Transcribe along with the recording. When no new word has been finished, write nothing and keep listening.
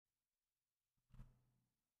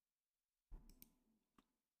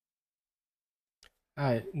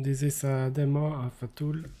Hi, this is a demo of a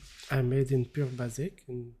tool I made in Pure Basic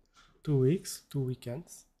in 2 weeks, 2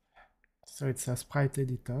 weekends. So it's a Sprite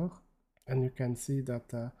Editor, and you can see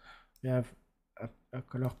that we have a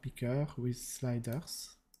color picker with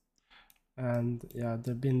sliders, and yeah,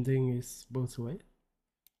 the binding is both way.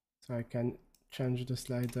 So I can change the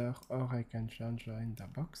slider or I can change in the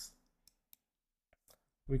box.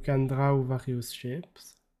 We can draw various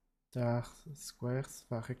shapes. There are squares,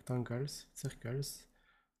 rectangles, circles,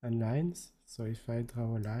 and lines. So if I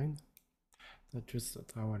draw a line, I just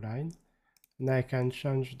draw a line, and I can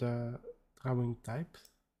change the drawing type.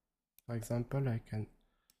 For example, I can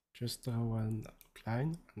just draw an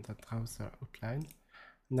outline, and that draws the outline.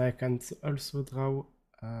 And I can also draw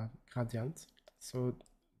a gradient. So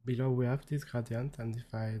below we have this gradient, and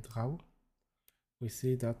if I draw, we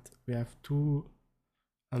see that we have two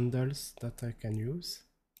handles that I can use.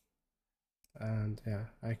 And yeah,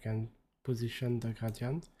 I can position the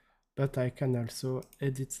gradient, but I can also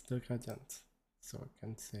edit the gradient. So I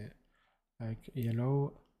can say like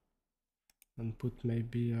yellow and put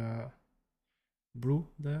maybe blue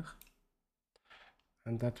there,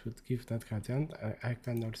 and that would give that gradient. I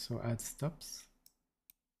can also add stops.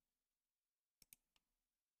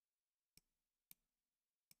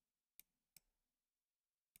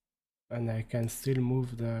 And I can still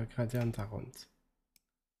move the gradient around.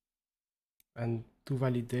 And to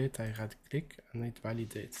validate, I right click and it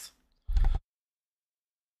validates.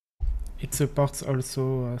 It supports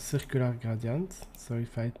also a circular gradient. So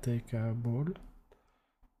if I take a ball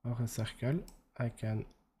or a circle, I can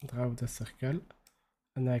draw the circle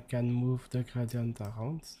and I can move the gradient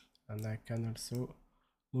around, and I can also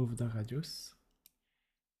move the radius.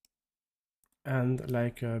 And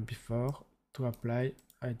like before, to apply,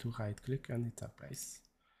 I do right click and it applies.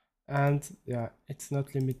 And yeah, it's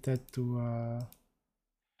not limited to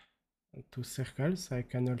circles. I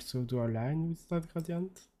can also do a line with that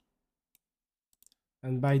gradient.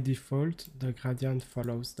 And by default, the gradient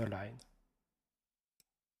follows the line,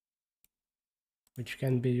 which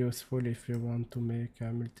can be useful if you want to make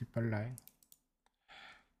a multiple line.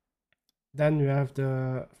 Then we have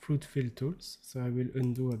the fluid fill tools. So I will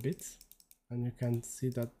undo a bit, and you can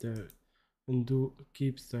see that the undo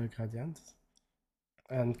keeps the gradient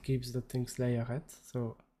and keeps the things layered.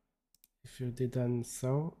 So if you didn't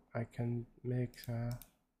saw, I can make a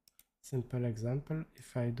simple example.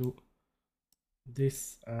 If I do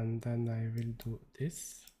this and then I will do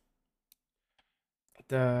this,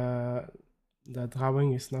 the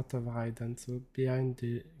drawing is not overridden. So behind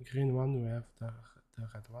the green one we have the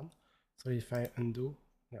red one. So if I undo,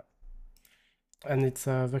 yeah, and it's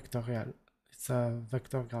a vectorial, it's a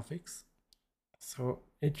vector graphics. So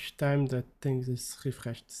each time the thing is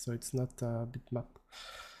refreshed, so it's not a bitmap.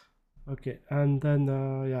 Okay, and then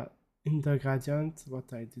yeah, in the gradient,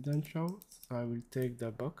 what I didn't show, so I will take the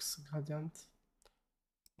box gradient,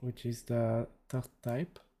 which is the third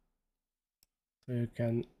type. So you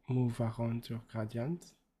can move around your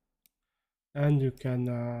gradient, and you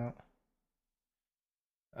can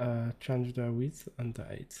change the width and the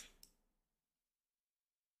height.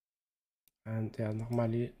 And yeah,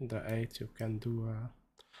 normally the height you can do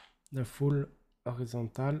the full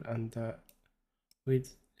horizontal, and the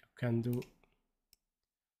width you can do,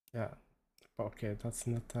 yeah, okay, that's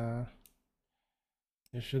not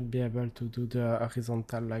you should be able to do the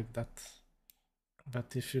horizontal like that,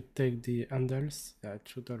 but if you take the handles, yeah, it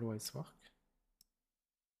should always work.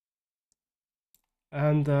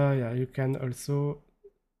 And yeah, you can also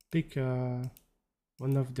pick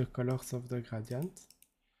one of the colors of the gradient,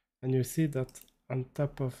 and you see that on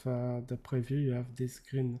top of the preview you have these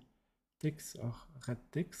green ticks or red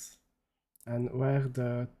ticks, and where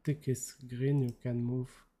the tick is green you can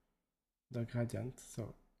move the gradient,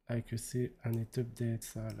 so like you see, and it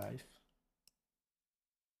updates live.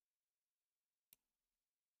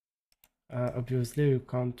 Obviously you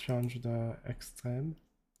can't change the extreme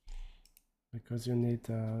because you need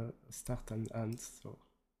start and end. So,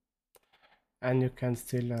 and you can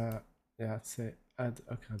still yeah, say add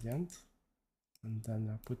a gradient and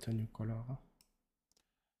then put a new color.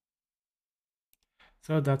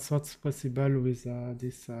 So that's what's possible with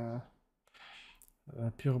this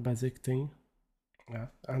pure basic thing. Yeah,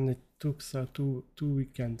 and it took two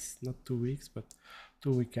weekends, not 2 weeks, but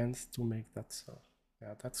 2 weekends to make that. So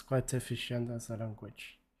yeah, that's quite efficient as a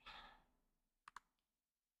language.